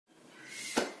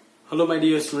Hello my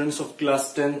dear students of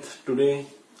class 10th. Today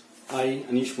I,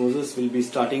 Anish Moses, will be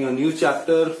starting a new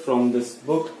chapter from this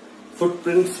book,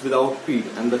 Footprints Without Feet,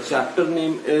 and the chapter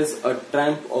name is A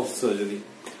Tramp of Surgery.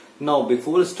 Now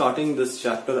before starting this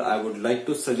chapter, I would like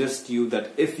to suggest you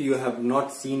that if you have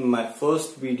not seen my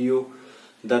first video,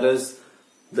 that is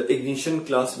the ignition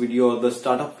class video or the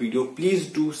startup video, please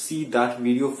do see that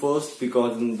video first,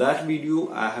 because in that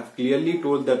video I have clearly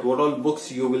told that what all books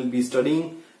you will be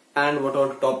studying and what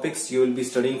all topics you will be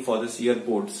studying for this year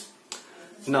boards.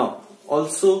 Now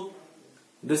also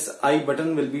this I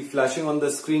button will be flashing on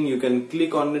the screen. You can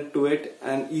click on it to it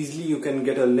and easily you can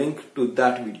get a link to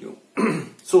that video.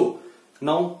 So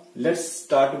now let's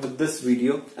start with this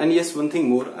video. And yes, one thing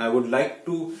more, I would like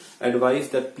to advise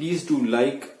that please do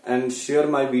like and share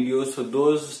my videos so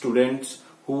those students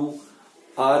who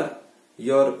are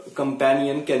your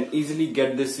companion can easily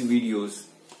get these videos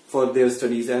for their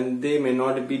studies and they may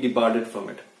not be debarred from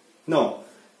it. Now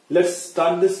let's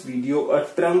start this video, A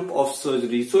Tramp of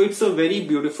Surgery. So it's a very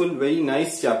beautiful, very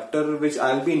nice chapter which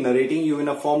I'll be narrating you in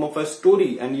a form of a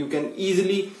story, and you can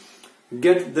easily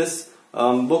get this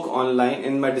book online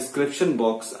in my description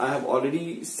box. I have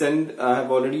already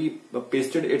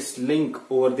pasted its link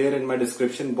over there in my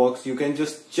description box. You can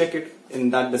just check it in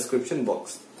that description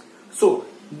box. So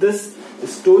this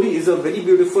story is a very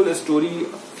beautiful story.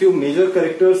 Few major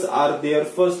characters are there.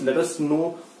 First, let us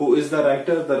know who is the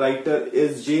writer. The writer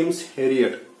is James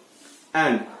Herriot,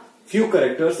 and few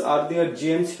characters are there.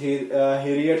 James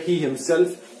Herriot, he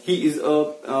himself, he is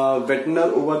a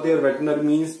veterinary over there. Veterinary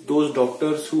means those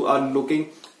doctors who are looking,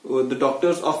 the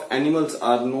doctors of animals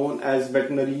are known as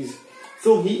veterinaries.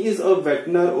 So he is a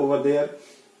veterinary over there.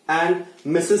 And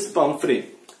Mrs. Pumphrey.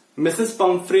 Mrs.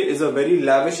 Pumphrey is a very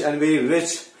lavish and very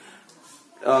rich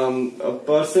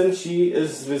person. She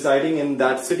is residing in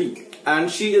that city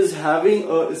and she is having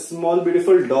a small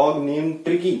beautiful dog named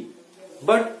Tricky.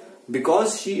 But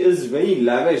because she is very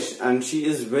lavish and she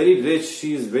is very rich,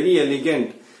 she is very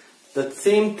elegant, the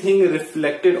same thing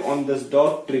reflected on this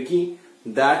dog Tricky,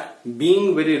 that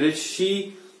being very rich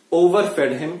she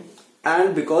overfed him,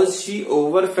 and because she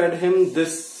overfed him,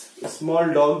 this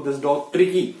small dog, this dog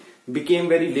Tricky, became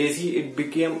very lazy. It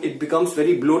becomes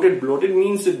very bloated. Bloated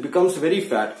means it becomes very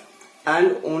fat,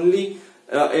 and only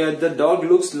the dog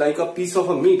looks like a piece of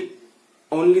a meat.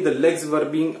 Only the legs were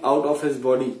being out of his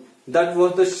body. That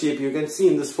was the shape you can see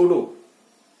in this photo.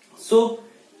 So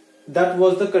that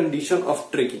was the condition of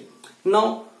Tricky.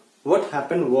 Now what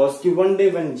happened was, one day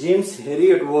when James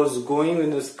Herriot was going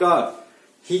in his car,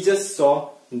 he just saw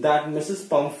that Mrs.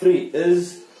 Pumphrey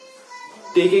is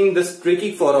taking this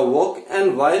Tricky for a walk,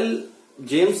 and while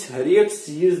James Herriot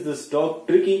sees this dog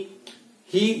Tricky,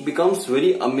 he becomes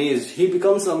very amazed. He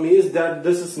becomes amazed that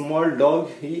this small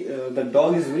dog, the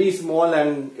dog is very small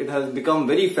and it has become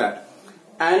very fat.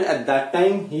 And at that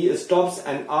time he stops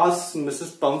and asks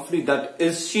Mrs. Pumphrey that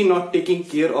is she not taking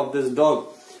care of this dog,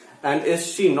 and is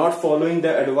she not following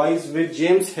the advice which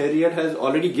James Herriot has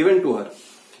already given to her.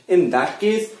 In that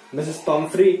case, Mrs.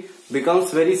 Pumphrey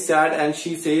becomes very sad and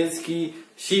she says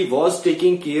she was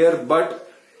taking care,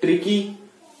 but Tricky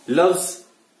loves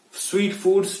sweet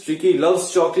foods, Tricky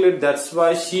loves chocolate, that's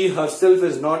why she herself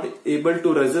is not able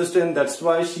to resist, and that's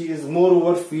why she is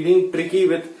moreover feeding Tricky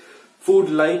with food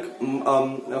like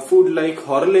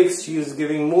Horlicks. She is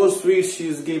giving more sweets, she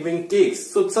is giving cakes,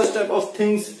 so such type of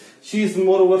things she is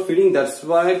moreover feeding. That's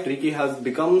why Tricky has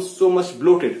become so much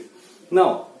bloated.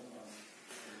 Now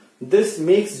this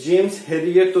makes James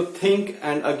Herriot to think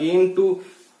and again to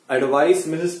advise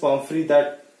Mrs. Pumphrey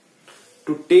that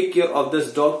to take care of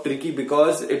this dog Tricky,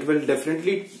 because it will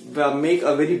definitely make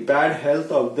a very bad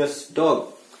health of this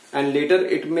dog, and later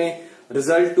it may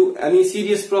result to any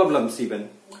serious problems even.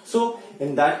 So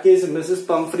in that case, Mrs.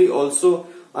 Pumphrey also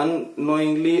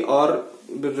unknowingly or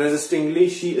resistingly,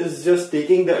 she is just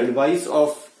taking the advice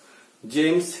of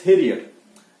James Herriot.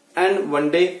 And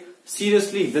one day,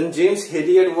 seriously, when James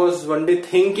Herriot was one day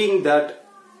thinking that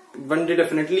one day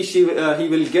definitely he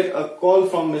will get a call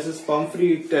from Mrs.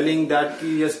 Pumphrey telling that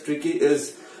yes, Tricky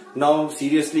is now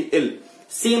seriously ill.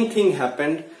 Same thing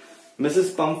happened.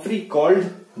 Mrs. Pumphrey called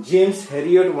James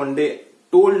Herriot one day,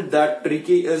 told that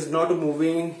Tricky is not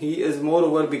moving, he is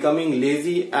moreover becoming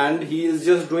lazy and he is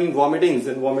just doing vomitings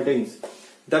and vomitings.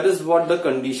 That is what the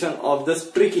condition of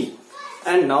this Tricky.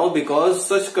 And now because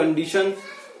such condition,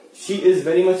 she is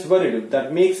very much worried.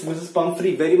 That makes Mrs.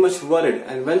 Pumphrey very much worried,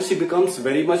 and when she becomes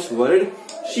very much worried,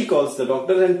 she calls the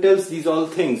doctor and tells these all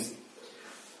things.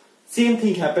 Same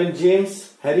thing happened.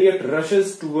 James Herriot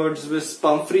rushes towards Miss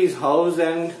Pumphrey's house,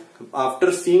 and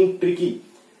after seeing Tricky,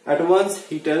 at once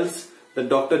he tells the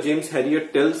Dr. James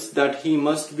Herriot tells that he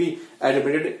must be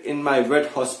admitted in my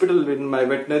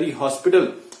veterinary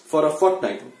hospital for a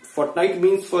fortnight. Fortnight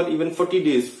means for even 40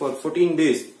 days, for 14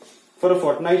 days. For a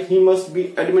fortnight he must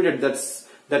be admitted.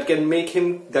 That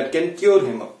can cure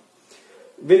him.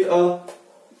 With a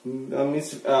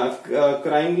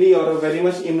kindly or very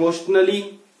much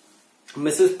emotionally,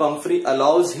 Mrs. Pumphrey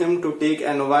allows him to take,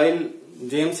 and while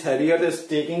James Herriot is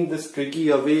taking this Tricky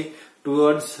away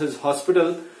towards his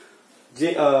hospital,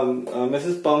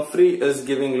 Mrs. Pumphrey is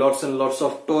giving lots and lots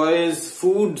of toys,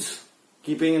 foods,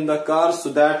 keeping in the car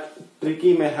so that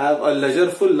Tricky may have a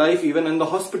leisurefull life even in the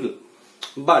hospital.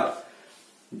 But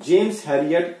James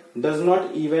Herriot does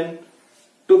not even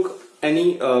took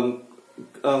any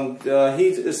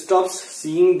he stops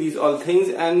seeing these all things,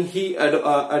 and he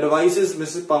advises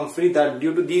Mrs. Pumphrey that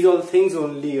due to these all things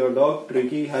only your dog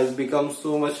Tricky has become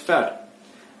so much fat,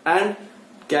 and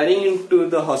carrying him to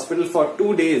the hospital for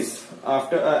 2 days.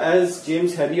 After as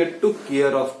James Herriot took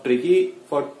care of Tricky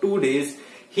for 2 days,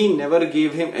 he never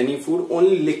gave him any food,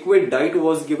 only liquid diet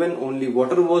was given, only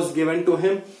water was given to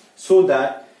him, so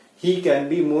that he can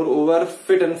be moreover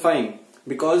fit and fine,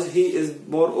 because he is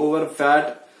moreover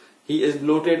fat, he is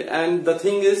bloated, and the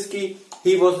thing is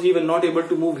he was even not able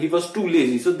to move, he was too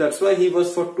lazy. So that's why he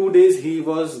was for 2 days he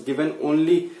was given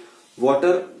only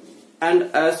water. And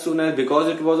as soon as, because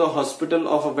it was a hospital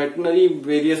of a veterinary,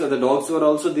 various other dogs were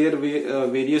also there,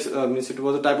 it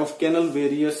was a type of kennel,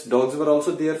 various dogs were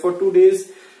also there for 2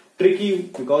 days. Tricky,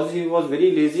 because he was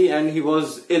very lazy and he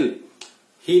was ill,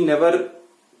 he never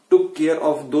took care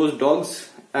of those dogs,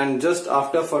 and just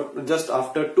after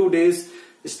 2 days,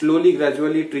 slowly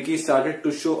gradually Tricky started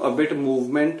to show a bit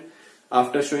movement.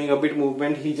 After showing a bit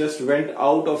movement, he just went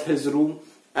out of his room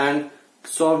and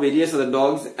saw various other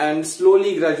dogs, and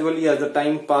slowly gradually as the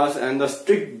time passed and the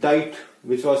strict diet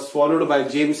which was followed by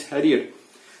James Herriot,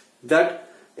 that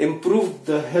improved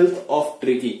the health of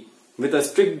Tricky. With a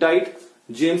strict diet,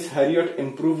 James Herriot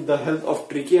improved the health of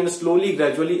Tricky, and slowly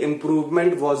gradually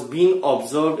improvement was being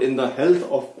observed in the health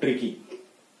of Tricky.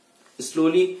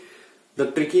 Slowly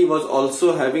the Tricky was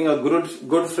also having a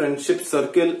good friendship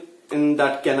circle in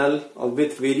that kennel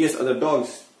with various other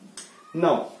dogs.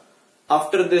 Now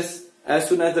after this, as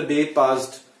soon as the day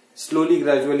passed, slowly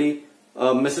gradually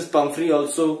Mrs. Pumphrey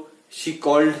also, she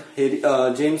called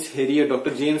Dr. James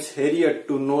Herriot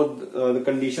to know the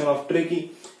condition of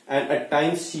Tricky, and at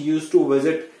times she used to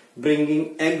visit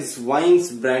bringing eggs,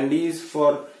 wines, brandies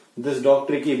for this dog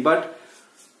Tricky. But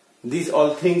these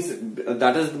all things,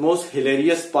 that is the most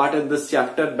hilarious part in this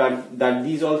chapter, that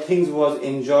these all things was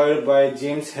enjoyed by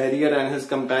James Herriot and his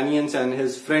companions and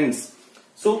his friends.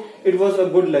 So it was a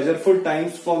good leisureful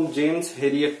times from James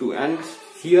Herriot too, and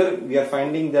here we are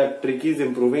finding that Tricky is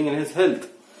improving in his health.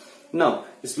 Now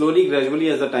slowly gradually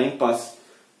as the time passed,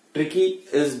 Tricky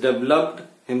is developed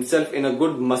himself in a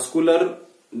good muscular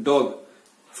dog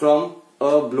from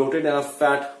a bloated and a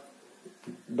fat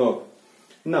dog.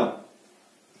 Now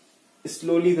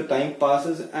slowly the time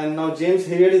passes, and now James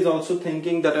Herriot is also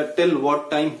thinking that till what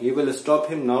time he will stop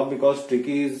him now, because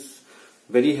Tricky is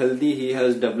very healthy, he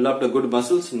has developed a good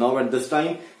muscles. Now at this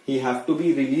time he have to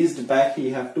be released back,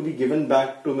 he have to be given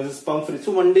back to Mrs. Pumphrey.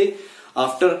 So one day,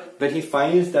 after when he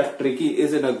finds that Tricky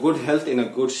is in a good health, in a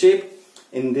good shape,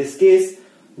 in this case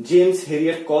James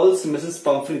Herriot calls Mrs.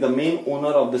 Pumphrey, the main owner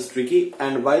of this Tricky,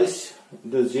 and whilst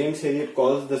the James Herriot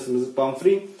calls this Mrs.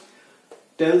 Pumphrey,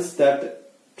 tells that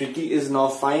Tricky is now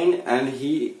fine and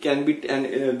he can be, and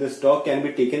this dog can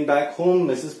be taken back home.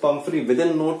 Mrs. Pumphrey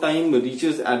within no time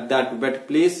reaches at that vet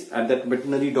place, at that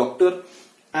veterinary doctor,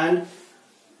 and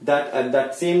that at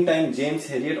that same time James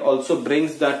Herriot also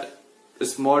brings that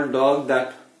small dog,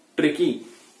 that Tricky,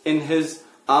 in his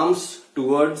arms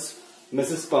towards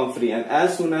Mrs. Pumphrey. And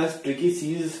as soon as Tricky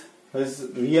sees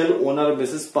his real owner,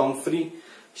 Mrs. Pumphrey,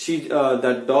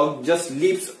 that dog just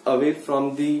leaps away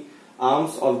from the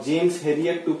arms of James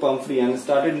Herriot to Pumphrey and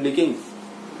started licking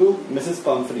to Mrs.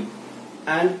 Pumphrey.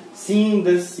 And seeing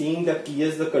that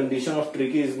yes, the condition of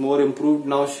Tricky is more improved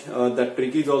now, that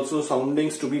Tricky is also sounding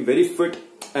to be very fit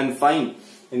and fine.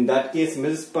 In that case,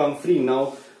 Mrs. Pumphrey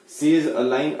now says a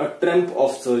line, a trump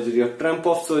of surgery. A trump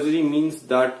of surgery means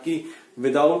that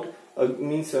without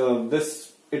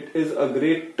it is a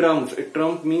great trump. A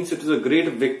trump means it is a great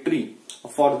victory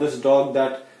for this dog,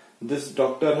 that this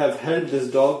doctor have helped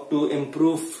this dog to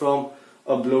improve from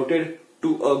a bloated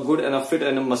to a good and a fit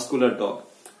and a muscular dog.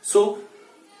 So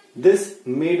this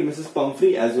made Mrs.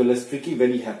 Pumphrey as well as Tricky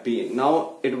very happy.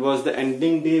 Now it was the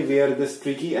ending day where this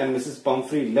Tricky and Mrs.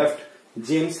 Pumphrey left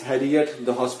James Herriot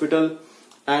the hospital,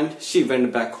 and she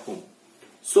went back home.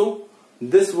 So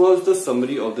this was the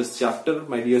summary of this chapter,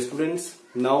 my dear students.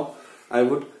 Now I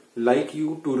would like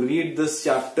you to read this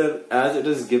chapter as it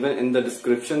is given in the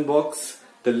description box.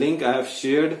 The link I have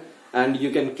shared, and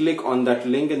you can click on that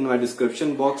link in my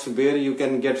description box where you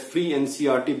can get free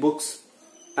NCERT books,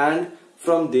 and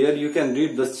from there you can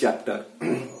read this chapter.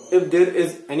 If there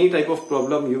is any type of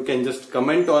problem, you can just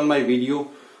comment on my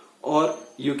video, or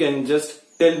you can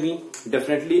just tell me.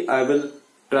 Definitely I will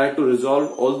try to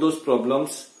resolve all those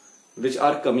problems which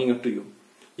are coming up to you.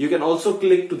 You can also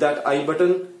click to that I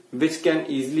button, which can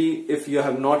easily, if you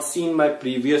have not seen my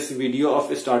previous video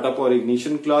of startup or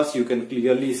ignition class, you can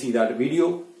clearly see that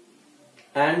video,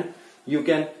 and you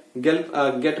can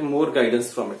get more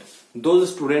guidance from it.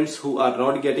 Those students who are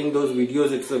not getting those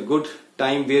videos, it's a good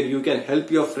time where you can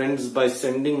help your friends by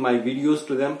sending my videos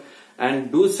to them.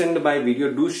 And do send my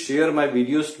video, do share my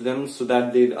videos to them, so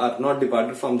that they are not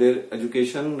departed from their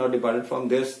education, not departed from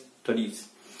their studies.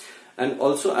 And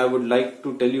also I would like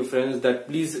to tell you friends that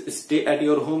please stay at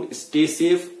your home, stay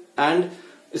safe, and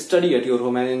study at your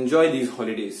home and enjoy these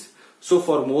holidays. So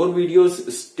for more videos,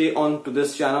 stay on to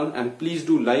this channel, and please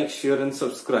do like, share and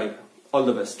subscribe. All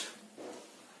the best.